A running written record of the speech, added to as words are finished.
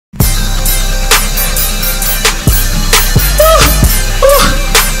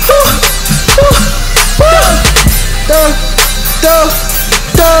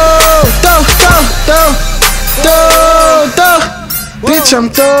Bitch, I'm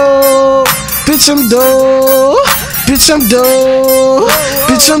dope. Bitch, I'm dope. Bitch, I'm dope.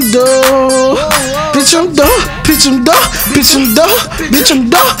 Bitch, I'm dope. Bitch, I'm dope. Bitch, I'm dope. Bitch, I'm dope. Bitch, I'm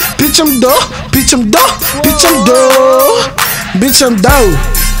dope. Bitch, I'm dope. Bitch, I'm dope. Bitch, I'm dope. Bitch, I'm dope.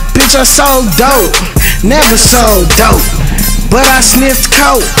 Bitch, I so dope. Never so dope. But I sniffed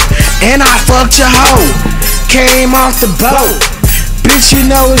coke and I fucked your hoe. Came off the boat. Bitch, you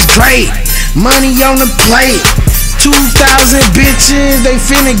know it's great. Money on the plate. 2,000 bitches, they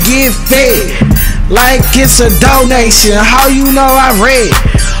finna get fed. Like it's a donation. How you know I read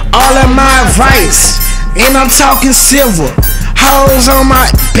all of my advice? And I'm talking silver. Hoes on my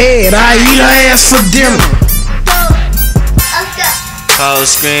bed, I eat her ass for dinner. Hoes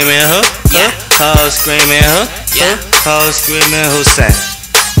screaming, huh? Huh? Hoes screaming, huh? Huh? Hoes screaming, who say?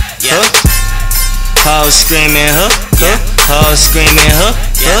 Huh? Hoes screaming, huh? Huh? Hoes screaming, huh?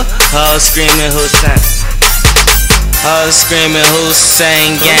 Huh? Hoes screaming, who say? Hoes screaming,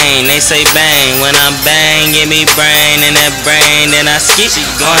 Hussein gang. They say bang. When I bang, give me brain. And that brain, then I skip.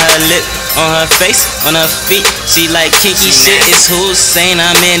 On her lip, on her face, on her feet. She like kinky shit. It's Hussein,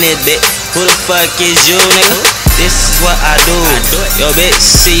 I'm in it, bitch. Who the fuck is you, nigga? This is what I do. Yo, bitch,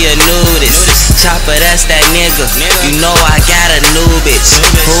 see a nudist. Chopper, that's that nigga. You know I got a new bitch.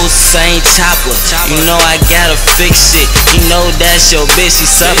 Hussein Chopper. You know I gotta fix it. You know that's your bitch. She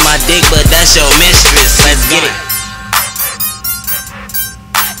suck my dick, but that's your mistress. Let's get it.